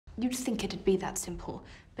You'd think it'd be that simple,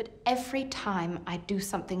 but every time I do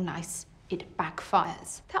something nice, it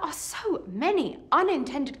backfires. There are so many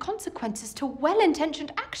unintended consequences to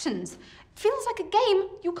well-intentioned actions. It feels like a game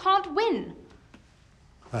you can't win.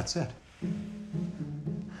 That's it.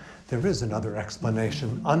 There is another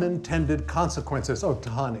explanation. Unintended consequences. Oh,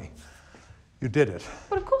 Tahani, you did it.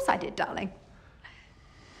 Well, of course I did, darling.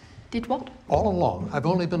 Did what? All along, I've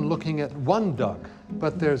only been looking at one duck,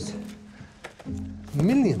 but there's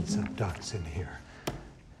millions of ducks in here.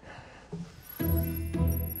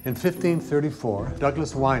 In 1534,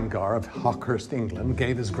 Douglas Winegar of Hawkhurst, England,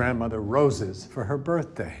 gave his grandmother roses for her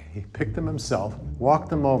birthday. He picked them himself, walked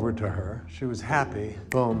them over to her. She was happy.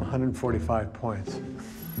 Boom, 145 points.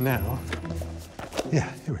 Now,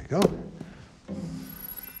 yeah, here we go.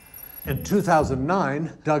 In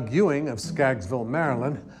 2009, Doug Ewing of Skaggsville,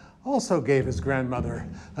 Maryland, also gave his grandmother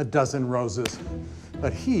a dozen roses,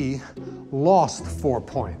 but he lost 4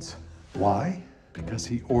 points. Why? Because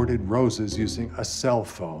he ordered roses using a cell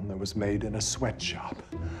phone that was made in a sweatshop.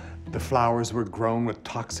 The flowers were grown with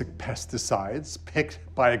toxic pesticides, picked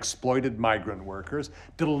by exploited migrant workers,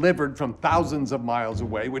 delivered from thousands of miles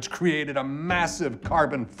away, which created a massive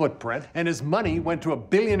carbon footprint, and his money went to a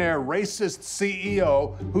billionaire racist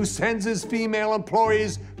CEO who sends his female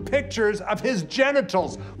employees pictures of his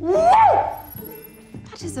genitals. Woo!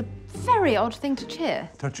 That is a very odd thing to cheer.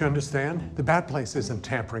 Don't you understand? The bad place isn't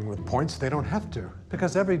tampering with points. They don't have to.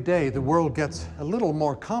 Because every day the world gets a little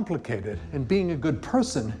more complicated, and being a good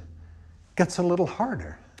person gets a little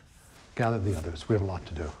harder. Gather the others. We have a lot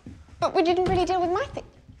to do. But we didn't really deal with my thing.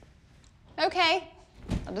 Okay,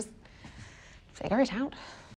 I'll just figure it out.